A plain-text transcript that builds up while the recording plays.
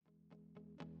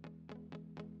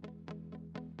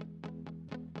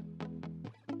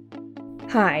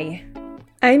Hi,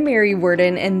 I'm Mary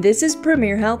Werden, and this is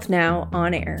Premier Health Now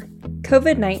on Air,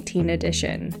 COVID-19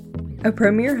 edition, a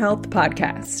Premier Health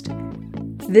podcast.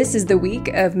 This is the week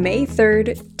of May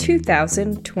 3rd,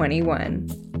 2021.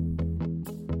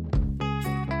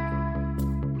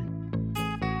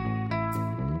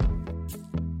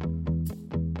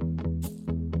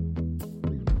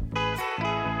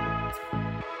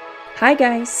 Hi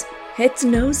guys! It's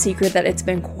no secret that it's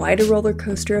been quite a roller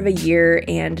coaster of a year,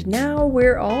 and now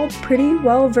we're all pretty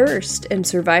well versed in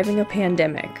surviving a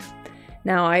pandemic.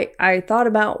 Now, I thought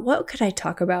about what could I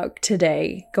talk about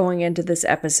today going into this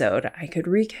episode. I could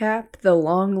recap the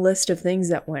long list of things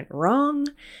that went wrong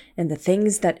and the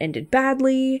things that ended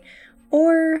badly,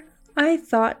 or I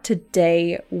thought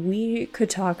today we could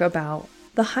talk about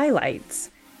the highlights.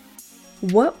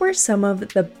 What were some of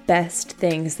the best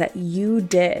things that you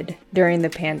did during the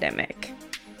pandemic?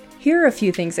 Here are a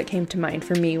few things that came to mind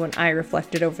for me when I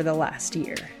reflected over the last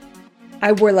year.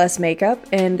 I wore less makeup,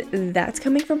 and that's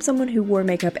coming from someone who wore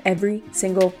makeup every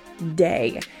single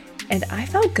day. And I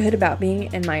felt good about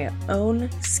being in my own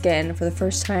skin for the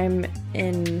first time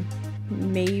in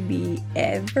maybe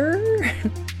ever.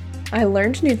 I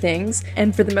learned new things,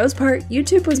 and for the most part,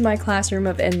 YouTube was my classroom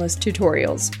of endless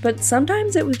tutorials, but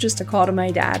sometimes it was just a call to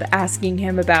my dad asking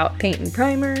him about paint and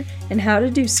primer and how to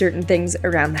do certain things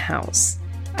around the house.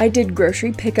 I did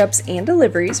grocery pickups and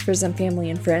deliveries for some family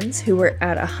and friends who were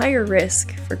at a higher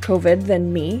risk for COVID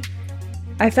than me.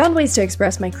 I found ways to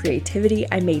express my creativity.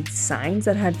 I made signs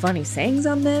that had funny sayings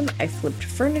on them. I flipped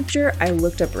furniture. I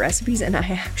looked up recipes, and I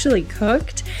actually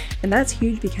cooked. And that's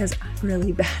huge because I'm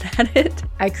really bad at it.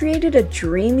 I created a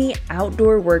dreamy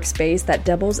outdoor workspace that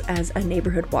doubles as a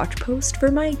neighborhood watch post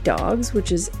for my dogs,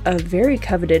 which is a very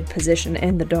coveted position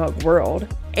in the dog world.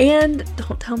 And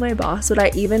don't tell my boss, but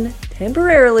I even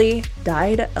temporarily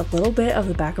dyed a little bit of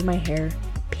the back of my hair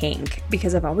pink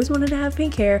because I've always wanted to have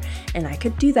pink hair, and I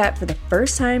could do that for the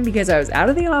first time because I was out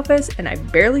of the office and I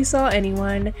barely saw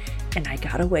anyone, and I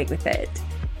got away with it.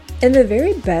 And the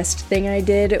very best thing I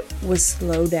did was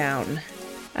slow down.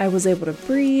 I was able to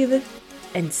breathe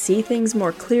and see things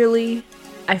more clearly.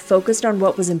 I focused on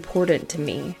what was important to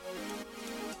me.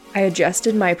 I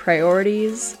adjusted my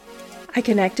priorities. I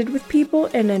connected with people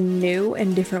in a new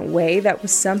and different way that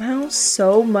was somehow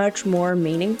so much more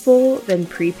meaningful than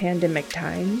pre-pandemic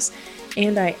times,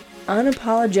 and I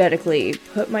unapologetically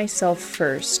put myself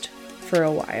first for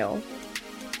a while.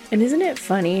 And isn't it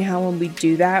funny how when we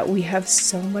do that, we have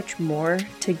so much more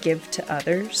to give to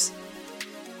others?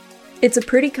 It's a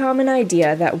pretty common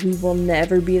idea that we will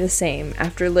never be the same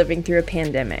after living through a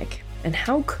pandemic. And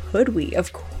how could we?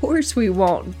 Of course we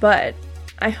won't, but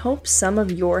I hope some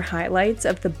of your highlights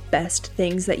of the best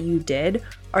things that you did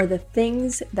are the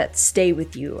things that stay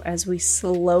with you as we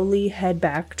slowly head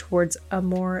back towards a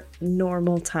more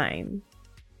normal time.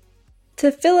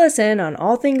 To fill us in on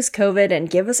all things COVID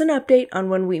and give us an update on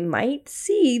when we might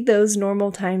see those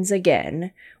normal times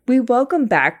again, we welcome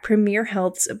back Premier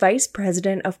Health's Vice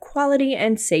President of Quality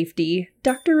and Safety,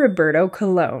 Dr. Roberto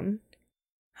Colón.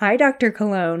 Hi, Dr.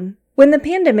 Colón. When the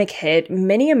pandemic hit,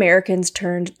 many Americans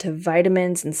turned to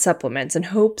vitamins and supplements in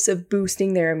hopes of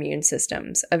boosting their immune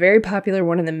systems, a very popular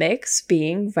one in the mix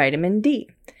being vitamin D.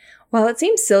 While it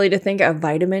seems silly to think a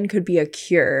vitamin could be a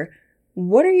cure,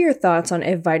 what are your thoughts on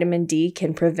if vitamin D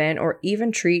can prevent or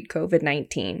even treat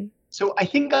COVID-19? So I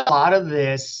think a lot of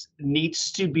this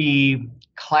needs to be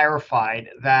clarified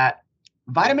that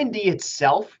vitamin D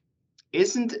itself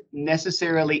isn't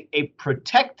necessarily a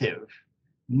protective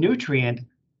nutrient.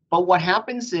 But what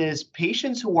happens is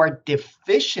patients who are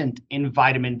deficient in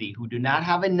vitamin D, who do not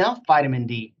have enough vitamin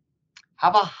D,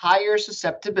 have a higher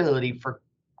susceptibility for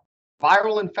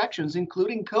viral infections,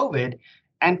 including COVID,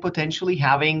 and potentially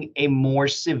having a more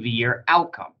severe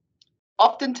outcome.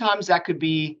 Oftentimes that could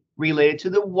be related to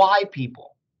the why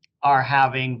people are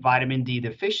having vitamin D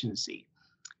deficiency.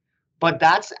 But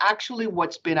that's actually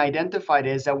what's been identified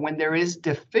is that when there is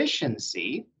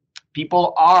deficiency,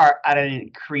 people are at an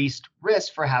increased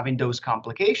risk for having those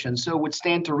complications. So it would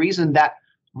stand to reason that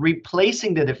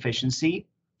replacing the deficiency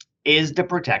is the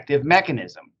protective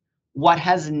mechanism. What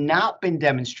has not been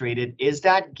demonstrated is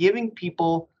that giving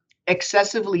people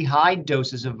excessively high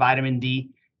doses of vitamin D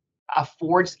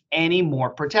affords any more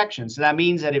protection. So that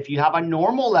means that if you have a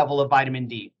normal level of vitamin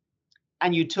D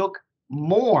and you took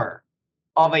more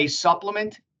of a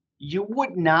supplement, you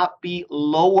would not be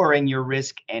lowering your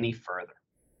risk any further.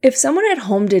 If someone at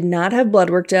home did not have blood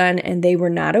work done and they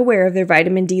were not aware of their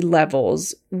vitamin D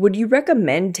levels, would you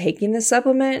recommend taking the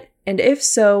supplement? And if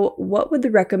so, what would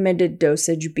the recommended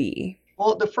dosage be?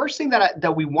 Well, the first thing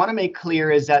that we want to make clear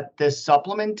is that the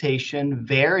supplementation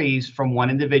varies from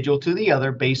one individual to the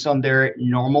other based on their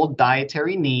normal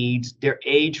dietary needs, their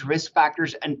age, risk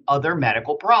factors, and other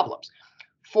medical problems.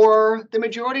 For the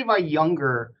majority of our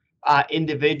younger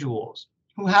individuals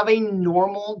who have a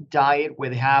normal diet where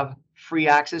they have free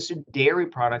access to dairy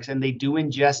products and they do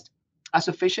ingest a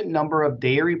sufficient number of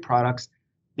dairy products,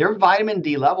 their vitamin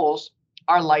D levels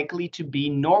are likely to be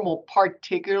normal,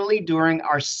 particularly during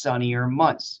our sunnier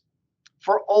months.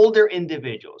 For older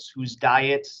individuals whose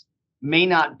diets may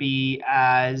not be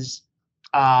as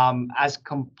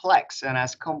complex and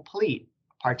as complete,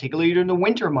 particularly during the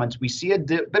winter months, we see a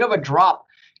bit of a drop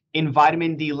in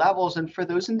vitamin D levels. And for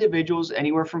those individuals,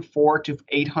 anywhere from 400 to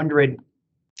 800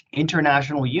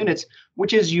 international units,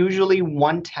 which is usually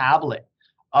one tablet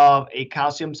of a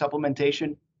calcium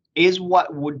supplementation, is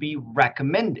what would be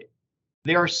recommended.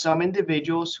 There are some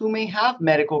individuals who may have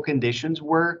medical conditions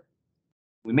where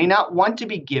we may not want to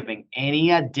be giving any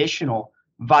additional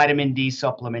vitamin D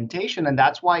supplementation. And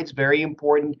that's why it's very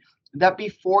important that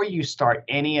before you start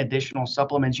any additional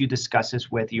supplements, you discuss this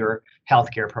with your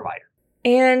healthcare provider.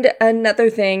 And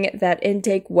another thing that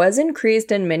intake was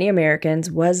increased in many Americans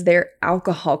was their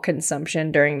alcohol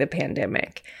consumption during the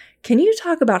pandemic. Can you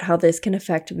talk about how this can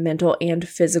affect mental and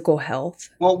physical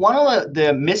health? Well, one of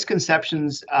the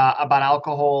misconceptions about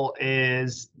alcohol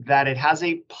is that it has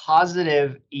a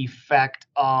positive effect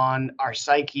on our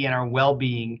psyche and our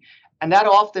well-being. And that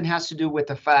often has to do with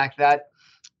the fact that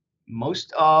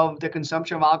most of the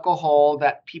consumption of alcohol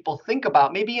that people think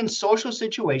about may be in social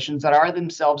situations that are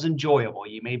themselves enjoyable.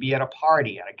 You may be at a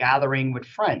party, at a gathering with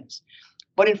friends.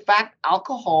 But in fact,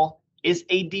 alcohol is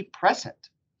a depressant.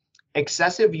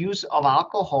 Excessive use of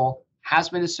alcohol has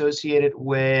been associated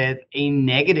with a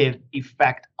negative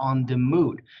effect on the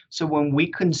mood. So when we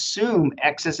consume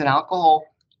excess in alcohol,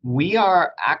 we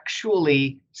are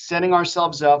actually setting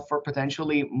ourselves up for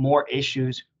potentially more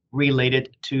issues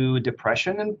related to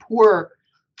depression and poor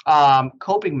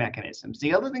coping mechanisms.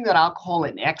 The other thing that alcohol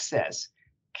in excess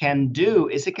can do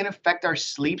is it can affect our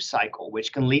sleep cycle,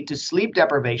 which can lead to sleep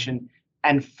deprivation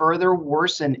and further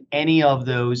worsen any of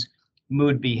those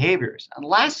mood behaviors. And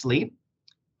lastly,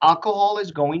 alcohol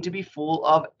is going to be full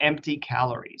of empty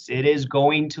calories. It is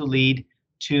going to lead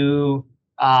to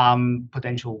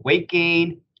potential weight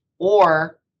gain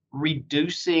or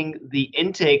reducing the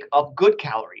intake of good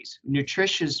calories,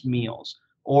 nutritious meals,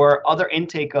 or other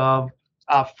intake of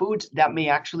foods that may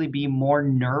actually be more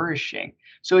nourishing.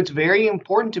 So it's very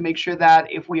important to make sure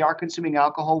that if we are consuming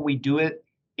alcohol, we do it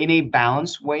in a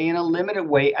balanced way, in a limited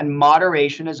way, and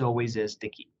moderation as always is the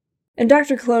key. And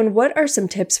Dr. Colón, what are some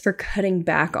tips for cutting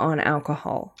back on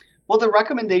alcohol? Well, the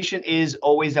recommendation is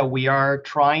always that we are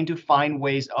trying to find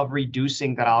ways of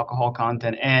reducing that alcohol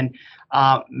content. And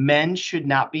men should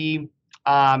not be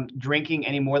drinking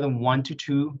any more than 1 to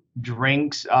 2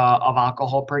 drinks of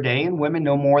alcohol per day, and women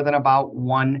no more than about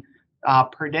 1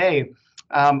 per day.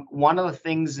 One of the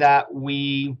things that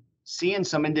we see in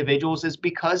some individuals is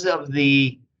because of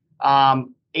the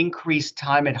increased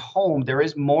time at home, there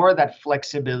is more of that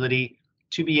flexibility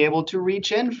to be able to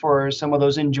reach in for some of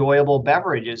those enjoyable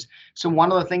beverages. So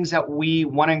one of the things that we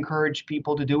want to encourage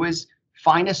people to do is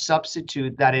find a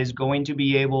substitute that is going to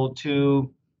be able to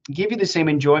give you the same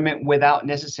enjoyment without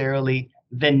necessarily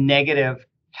the negative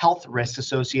health risks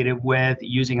associated with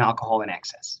using alcohol in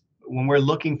excess. When we're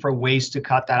looking for ways to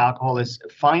cut that alcohol, is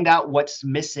find out what's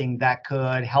missing that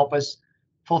could help us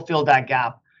fulfill that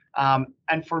gap.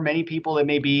 And for many people, it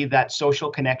may be that social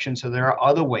connection. So there are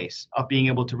other ways of being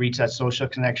able to reach that social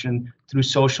connection through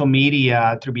social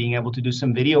media, through being able to do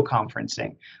some video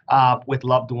conferencing with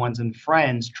loved ones and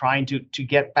friends, trying to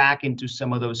get back into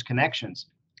some of those connections.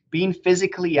 Being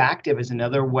physically active is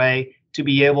another way to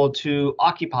be able to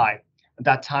occupy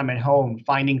that time at home,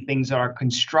 finding things that are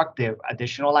constructive,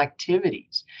 additional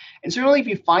activities. And certainly if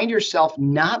you find yourself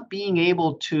not being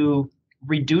able to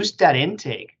reduce that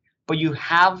intake, but you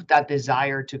have that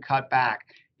desire to cut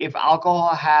back, if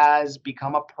alcohol has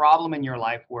become a problem in your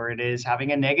life where it is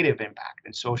having a negative impact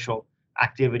in social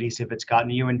activities, if it's gotten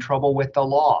you in trouble with the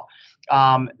law,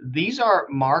 these are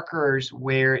markers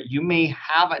where you may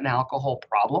have an alcohol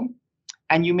problem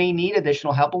and you may need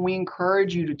additional help. And we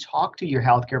encourage you to talk to your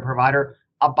healthcare provider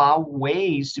about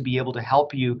ways to be able to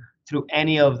help you through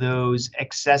any of those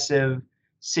excessive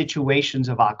situations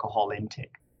of alcohol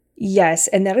intake. Yes,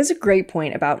 and that is a great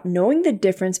point about knowing the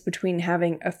difference between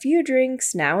having a few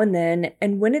drinks now and then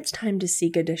and when it's time to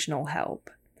seek additional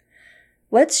help.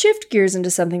 Let's shift gears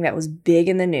into something that was big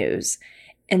in the news.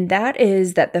 And that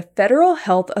is that the federal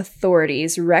health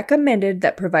authorities recommended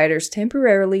that providers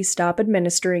temporarily stop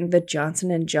administering the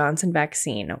Johnson & Johnson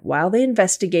vaccine while they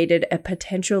investigated a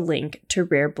potential link to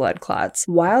rare blood clots.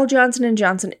 While Johnson &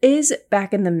 Johnson is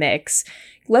back in the mix,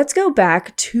 let's go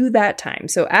back to that time.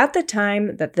 So at the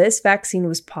time that this vaccine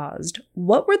was paused,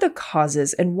 what were the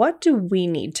causes and what do we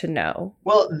need to know?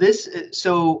 Well, this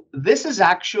is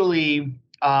actually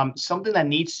something that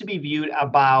needs to be viewed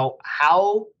about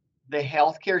how the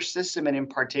healthcare system, and in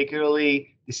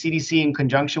particularly the CDC in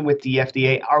conjunction with the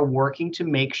FDA, are working to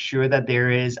make sure that there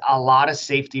is a lot of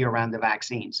safety around the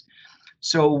vaccines.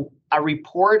 So a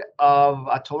report of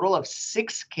a total of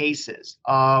 6 cases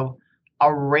of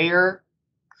a rare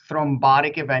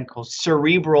thrombotic event called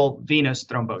cerebral venous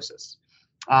thrombosis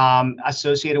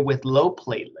associated with low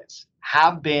platelets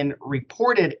have been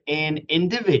reported in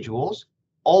individuals,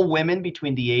 all women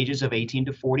between the ages of 18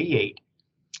 to 48,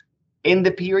 in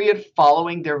the period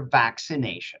following their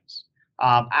vaccinations,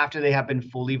 after they have been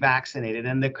fully vaccinated.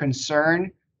 And the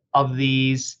concern of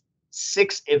these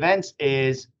 6 events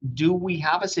is, do we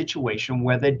have a situation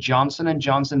where the Johnson &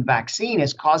 Johnson vaccine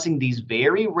is causing these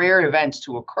very rare events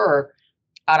to occur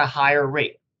at a higher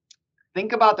rate?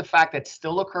 Think about the fact that it's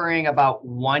still occurring about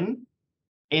 1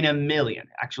 in a million,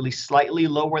 actually slightly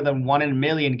lower than 1 in a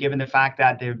million, given the fact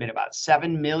that there have been about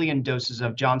 7 million doses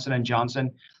of Johnson &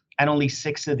 Johnson and only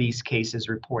 6 of these cases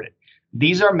reported.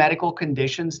 These are medical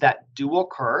conditions that do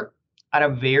occur at a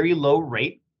very low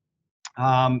rate,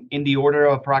 in the order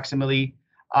of approximately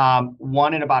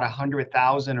 1 in about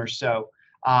 100,000 or so.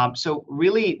 So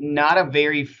really not a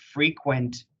very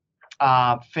frequent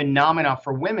phenomena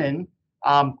for women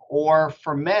or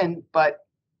for men, but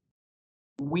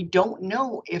we don't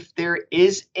know if there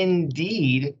is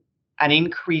indeed an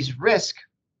increased risk.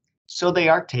 So they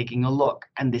are taking a look.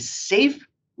 And the safe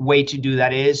way to do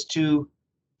that is to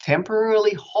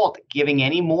temporarily halt giving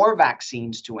any more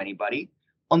vaccines to anybody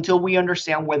until we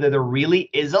understand whether there really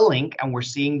is a link and we're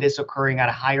seeing this occurring at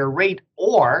a higher rate,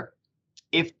 or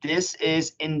if this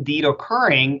is indeed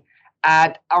occurring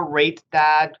at a rate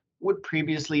that would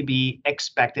previously be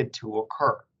expected to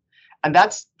occur. And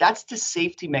that's the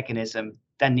safety mechanism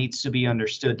that needs to be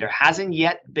understood. There hasn't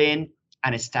yet been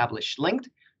an established link.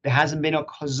 There hasn't been a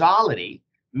causality,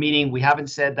 meaning we haven't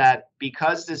said that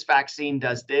because this vaccine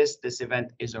does this, this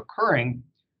event is occurring,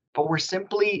 but we're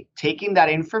simply taking that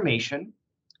information,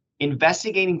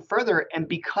 investigating further, and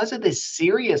because of the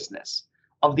seriousness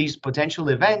of these potential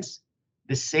events,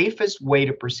 the safest way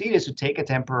to proceed is to take a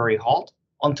temporary halt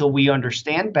until we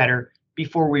understand better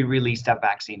before we release that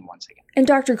vaccine once again. And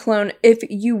Dr. Colón, if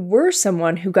you were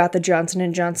someone who got the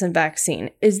Johnson & Johnson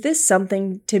vaccine, is this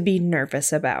something to be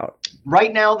nervous about?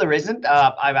 Right now, there isn't.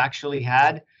 I've actually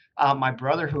had my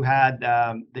brother who had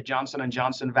the Johnson &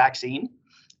 Johnson vaccine.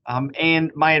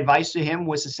 And my advice to him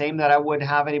was the same that I would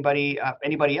have anybody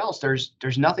else.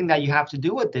 There's nothing that you have to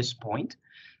do at this point.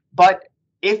 But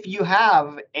if you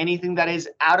have anything that is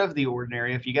out of the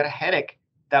ordinary, if you get a headache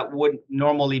that wouldn't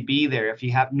normally be there, if you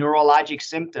have neurologic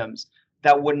symptoms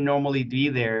that wouldn't normally be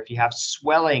there, if you have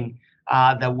swelling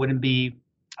that wouldn't be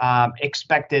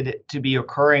expected to be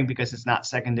occurring because it's not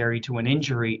secondary to an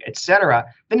injury, etc.,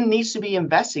 then it needs to be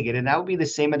investigated. And that would be the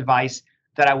same advice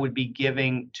that I would be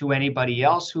giving to anybody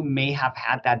else who may have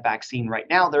had that vaccine right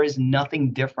now. There is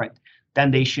nothing different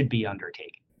than they should be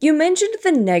undertaking. You mentioned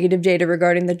the negative data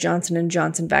regarding the Johnson &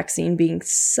 Johnson vaccine being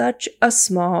such a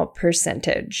small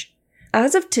percentage.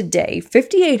 As of today,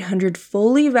 5,800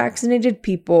 fully vaccinated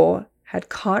people had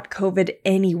caught COVID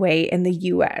anyway in the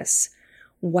US.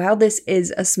 While this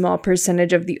is a small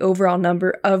percentage of the overall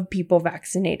number of people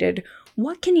vaccinated,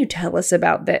 what can you tell us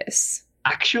about this?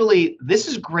 Actually, this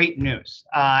is great news,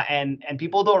 and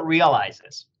people don't realize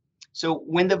this. So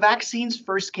when the vaccines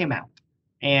first came out,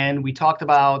 and we talked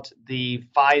about the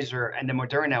Pfizer and the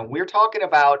Moderna, we're talking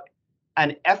about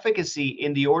an efficacy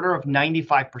in the order of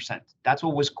 95%. That's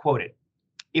what was quoted.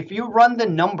 If you run the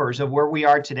numbers of where we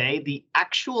are today, the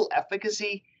actual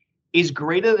efficacy is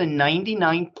greater than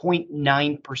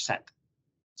 99.9%.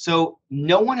 So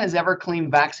no one has ever claimed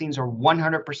vaccines are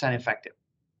 100% effective.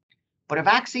 But a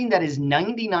vaccine that is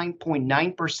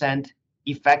 99.9%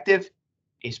 effective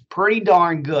is pretty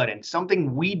darn good, and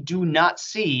something we do not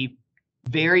see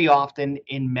very often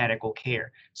in medical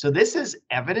care. So this is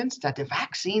evidence that the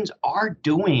vaccines are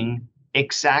doing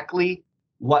exactly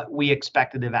what we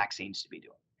expected the vaccines to be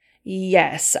doing.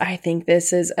 Yes, I think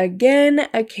this is again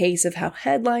a case of how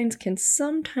headlines can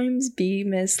sometimes be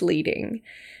misleading.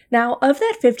 Now, of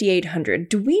that 5,800,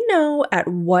 do we know at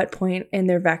what point in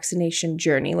their vaccination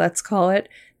journey, let's call it,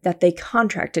 that they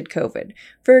contracted COVID?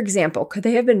 For example, could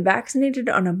they have been vaccinated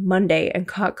on a Monday and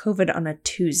caught COVID on a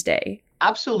Tuesday?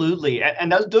 Absolutely.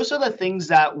 And those are the things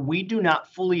that we do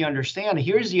not fully understand.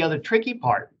 Here's the other tricky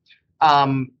part.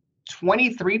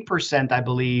 23%, I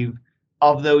believe,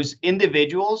 of those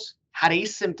individuals had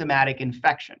asymptomatic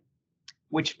infection,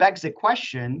 which begs the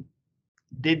question,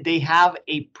 did they have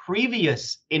a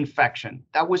previous infection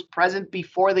that was present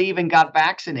before they even got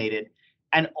vaccinated?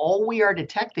 And all we are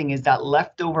detecting is that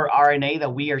leftover RNA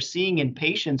that we are seeing in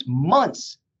patients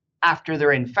months after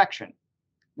their infection,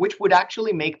 which would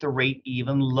actually make the rate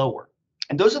even lower.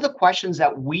 And those are the questions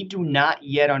that we do not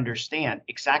yet understand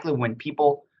exactly when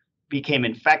people became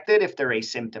infected, if they're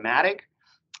asymptomatic,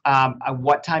 at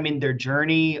what time in their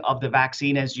journey of the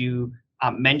vaccine, as you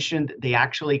mentioned, they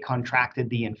actually contracted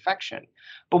the infection.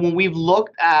 But when we've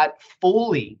looked at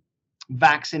fully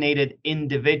vaccinated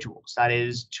individuals, that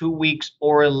is 2 weeks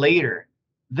or later,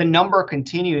 the number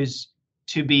continues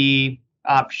to be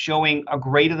showing a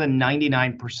greater than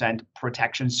 99%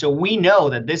 protection. So we know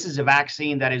that this is a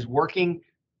vaccine that is working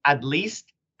at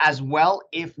least as well,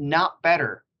 if not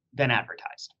better, than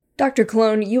advertised. Dr.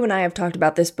 Colón, you and I have talked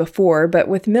about this before, but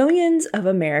with millions of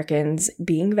Americans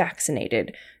being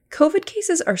vaccinated, COVID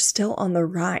cases are still on the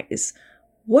rise.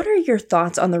 What are your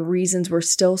thoughts on the reasons we're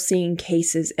still seeing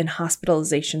cases and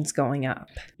hospitalizations going up?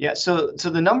 Yeah, so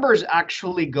the numbers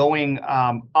actually going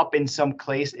up in some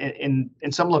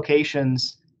some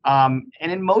locations, and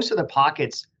in most of the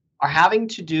pockets are having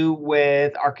to do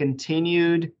with our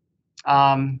continued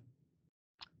lack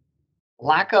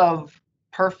of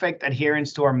perfect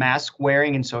adherence to our mask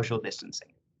wearing and social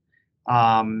distancing.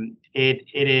 It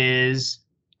is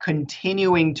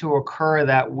continuing to occur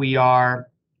that we are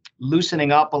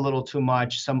loosening up a little too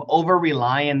much, some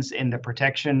over-reliance in the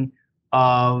protection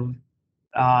of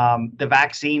the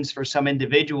vaccines for some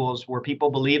individuals, where people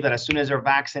believe that as soon as they're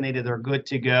vaccinated, they're good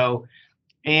to go.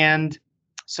 And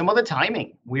some of the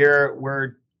timing,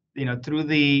 we're through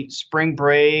the spring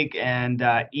break and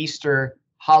Easter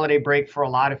holiday break for a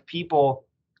lot of people,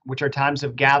 which are times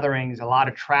of gatherings, a lot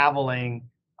of traveling,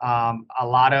 a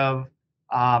lot of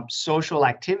social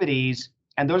activities.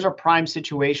 And those are prime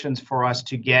situations for us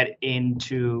to get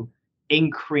into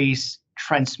increased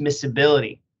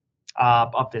transmissibility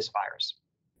of this virus.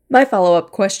 My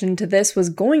follow-up question to this was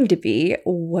going to be,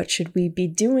 what should we be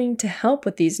doing to help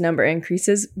with these number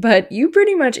increases? But you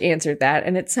pretty much answered that,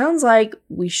 and it sounds like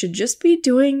we should just be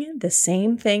doing the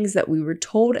same things that we were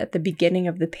told at the beginning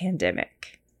of the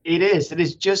pandemic. It is. It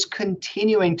is just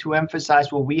continuing to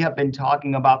emphasize what we have been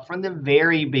talking about from the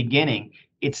very beginning.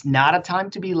 It's not a time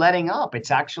to be letting up.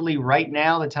 It's actually right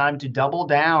now the time to double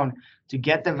down, to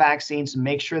get the vaccines,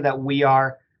 make sure that we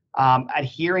are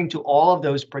adhering to all of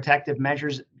those protective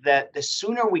measures, that the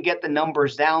sooner we get the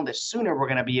numbers down, the sooner we're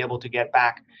going to be able to get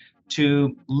back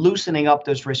to loosening up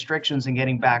those restrictions and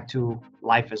getting back to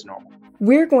life as normal.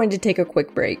 We're going to take a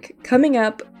quick break. Coming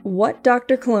up, what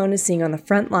Dr. Colón is seeing on the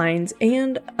front lines,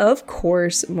 and of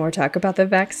course, more talk about the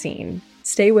vaccine.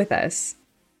 Stay with us.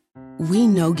 We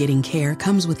know getting care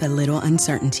comes with a little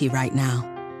uncertainty right now.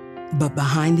 But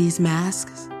behind these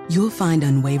masks, you'll find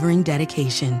unwavering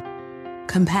dedication,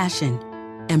 compassion,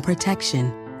 and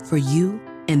protection for you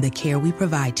and the care we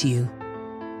provide to you.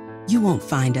 You won't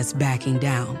find us backing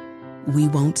down. We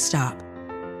won't stop.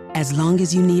 As long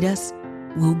as you need us,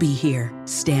 we'll be here,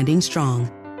 standing strong.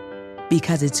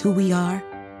 Because it's who we are,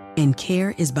 and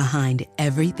care is behind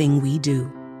everything we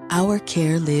do. Our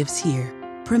care lives here.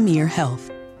 Premier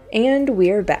Health. And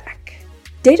we're back.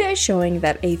 Data is showing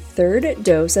that a third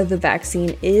dose of the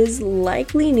vaccine is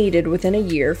likely needed within a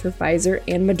year for Pfizer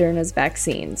and Moderna's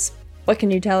vaccines. What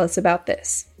can you tell us about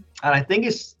this? And I think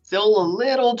it's still a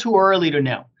little too early to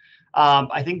know.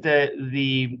 I think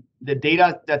the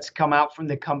data that's come out from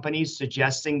the companies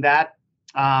suggesting that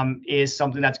is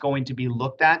something that's going to be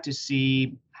looked at to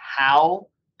see how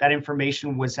that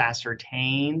information was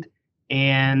ascertained,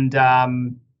 and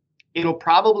it'll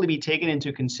probably be taken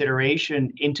into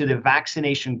consideration into the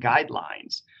vaccination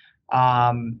guidelines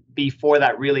before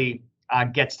that really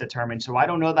gets determined. So I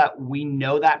don't know that we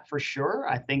know that for sure.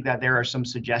 I think that there are some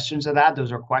suggestions of that.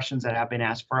 Those are questions that have been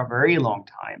asked for a very long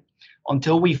time.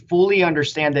 Until we fully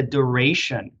understand the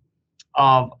duration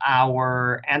of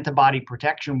our antibody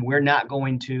protection, we're not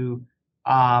going to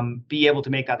be able to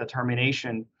make that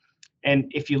determination. And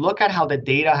if you look at how the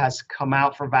data has come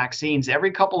out for vaccines,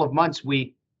 every couple of months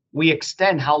we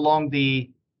extend how long the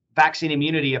vaccine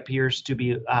immunity appears to be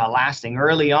lasting.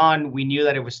 Early on, we knew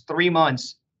that it was 3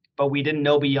 months, but we didn't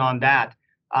know beyond that.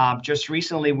 Just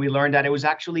recently, we learned that it was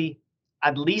actually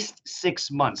at least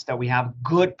 6 months that we have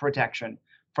good protection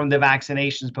from the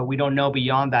vaccinations, but we don't know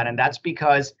beyond that. And that's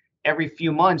because every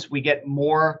few months we get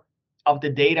more of the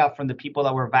data from the people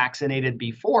that were vaccinated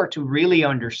before to really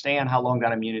understand how long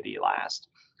that immunity lasts.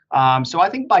 So I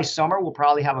think by summer, we'll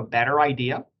probably have a better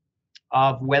idea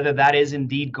of whether that is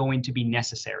indeed going to be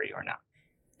necessary or not.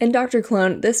 And Dr.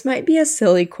 Colón, this might be a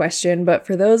silly question, but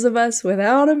for those of us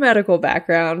without a medical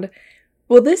background,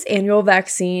 will this annual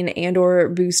vaccine and/or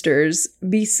boosters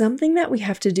be something that we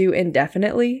have to do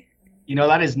indefinitely? You know,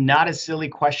 that is not a silly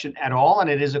question at all. And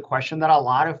it is a question that a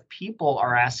lot of people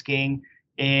are asking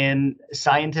in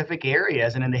scientific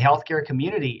areas and in the healthcare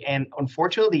community. And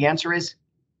unfortunately, the answer is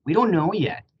we don't know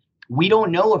yet. We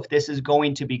don't know if this is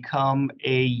going to become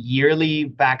a yearly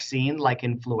vaccine like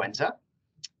influenza.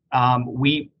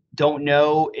 We don't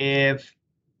know if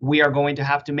we are going to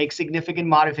have to make significant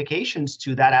modifications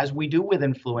to that as we do with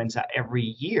influenza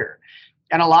every year.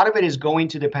 And a lot of it is going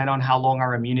to depend on how long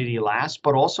our immunity lasts,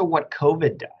 but also what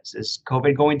COVID does. Is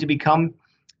COVID going to become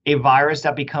a virus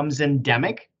that becomes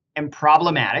endemic and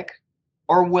problematic,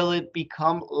 or will it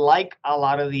become like a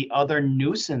lot of the other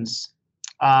nuisance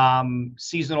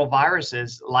seasonal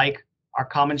viruses, like our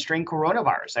common strain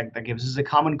coronavirus that gives us a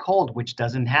common cold, which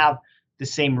doesn't have the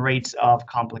same rates of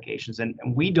complications? And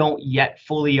we don't yet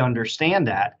fully understand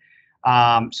that.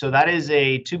 So that is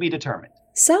a to be determined.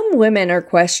 Some women are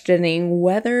questioning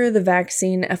whether the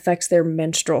vaccine affects their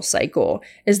menstrual cycle.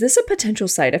 Is this a potential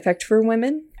side effect for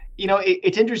women? You know,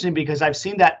 it's interesting because I've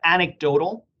seen that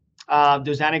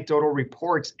those anecdotal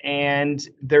reports, and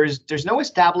there's no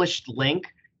established link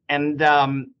and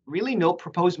really no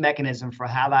proposed mechanism for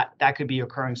how that could be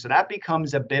occurring. So that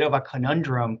becomes a bit of a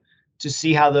conundrum to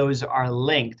see how those are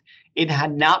linked. It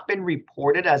had not been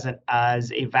reported as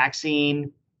a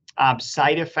vaccine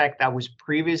side effect that was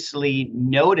previously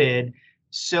noted.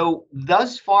 So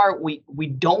thus far, we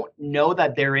don't know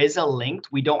that there is a link.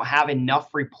 We don't have enough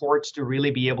reports to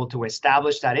really be able to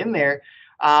establish that in there.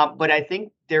 But I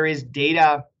think there is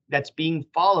data that's being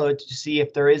followed to see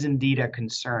if there is indeed a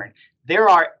concern. There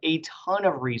are a ton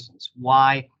of reasons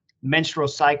why menstrual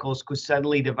cycles could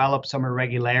suddenly develop some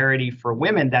irregularity for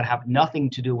women that have nothing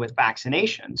to do with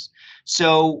vaccinations.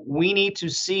 So we need to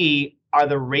see, are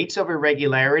the rates of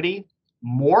irregularity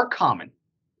more common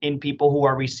in people who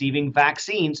are receiving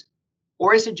vaccines,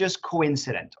 or is it just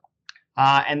coincidental?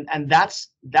 And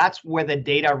that's where the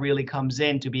data really comes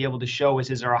in to be able to show is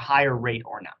there a higher rate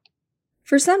or not.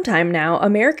 For some time now,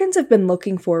 Americans have been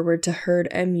looking forward to herd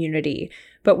immunity,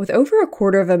 but with over a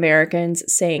quarter of Americans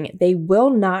saying they will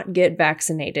not get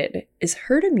vaccinated, is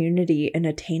herd immunity an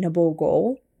attainable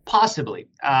goal? Possibly.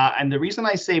 And the reason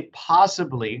I say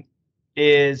possibly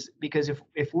is because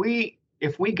if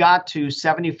we got to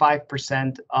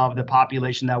 75% of the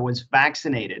population that was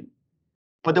vaccinated,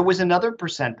 but there was another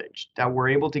percentage that were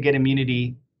able to get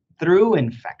immunity through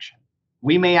infection,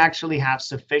 we may actually have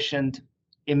sufficient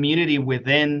immunity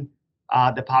within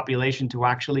the population to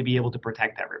actually be able to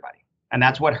protect everybody. And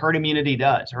that's what herd immunity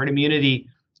does. Herd immunity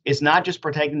is not just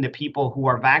protecting the people who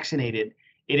are vaccinated,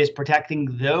 it is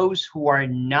protecting those who are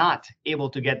not able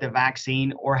to get the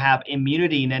vaccine or have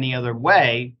immunity in any other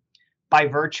way by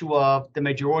virtue of the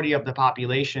majority of the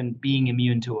population being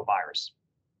immune to a virus.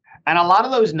 And a lot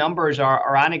of those numbers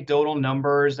are anecdotal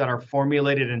numbers that are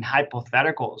formulated in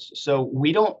hypotheticals. So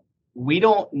we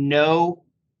don't know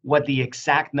what the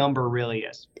exact number really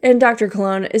is. And Dr.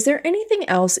 Colón, is there anything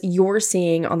else you're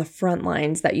seeing on the front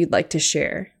lines that you'd like to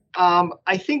share?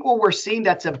 I think what we're seeing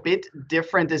that's a bit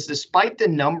different is despite the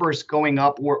numbers going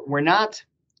up, we're not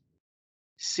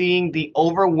seeing the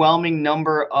overwhelming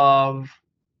number of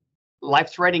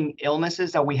life-threatening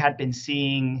illnesses that we had been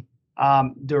seeing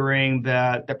during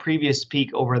the previous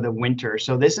peak over the winter.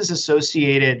 So this is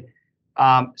associated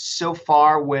so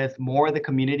far with more of the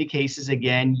community cases,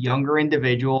 again, younger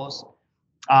individuals,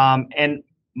 and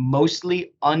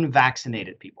mostly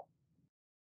unvaccinated people.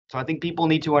 So I think people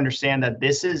need to understand that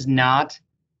this is not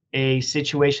a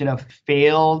situation of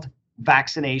failed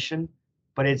vaccination,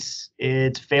 but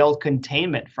it's failed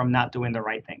containment from not doing the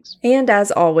right things. And as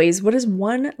always, what is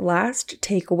one last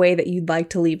takeaway that you'd like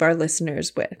to leave our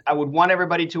listeners with? I would want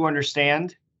everybody to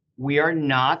understand we are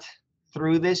not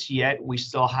through this yet. We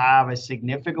still have a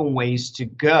significant ways to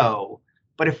go.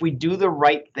 But if we do the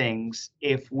right things,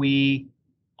 if we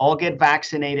all get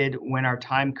vaccinated when our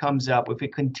time comes up, if we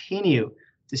continue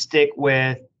to stick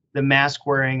with the mask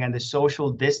wearing and the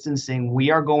social distancing, we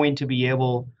are going to be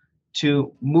able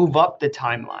to move up the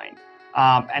timeline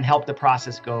and help the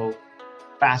process go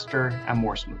faster and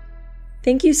more smooth.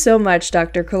 Thank you so much,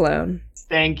 Dr. Colón.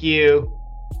 Thank you.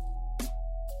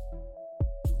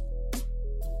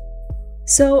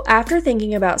 So, after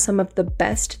thinking about some of the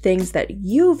best things that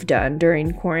you've done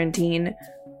during quarantine,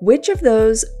 which of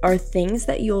those are things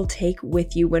that you'll take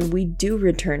with you when we do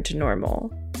return to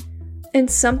normal? And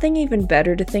something even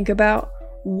better to think about,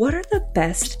 what are the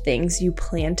best things you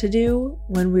plan to do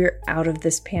when we're out of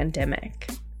this pandemic?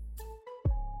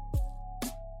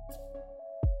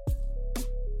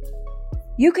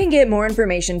 You can get more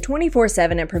information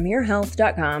 24/7 at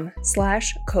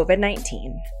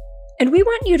premierhealth.com/COVID-19. And we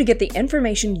want you to get the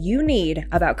information you need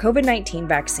about COVID-19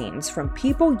 vaccines from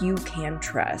people you can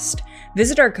trust.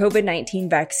 Visit our COVID-19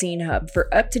 vaccine hub for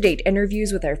up-to-date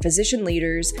interviews with our physician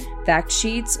leaders, fact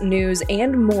sheets, news,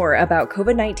 and more about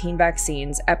COVID-19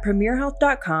 vaccines at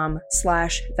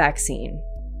premierhealth.com/vaccine.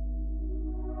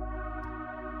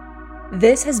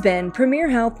 This has been Premier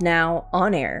Health Now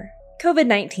on Air,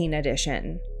 COVID-19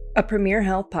 edition, a Premier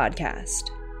Health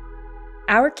podcast.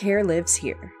 Our care lives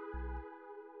here.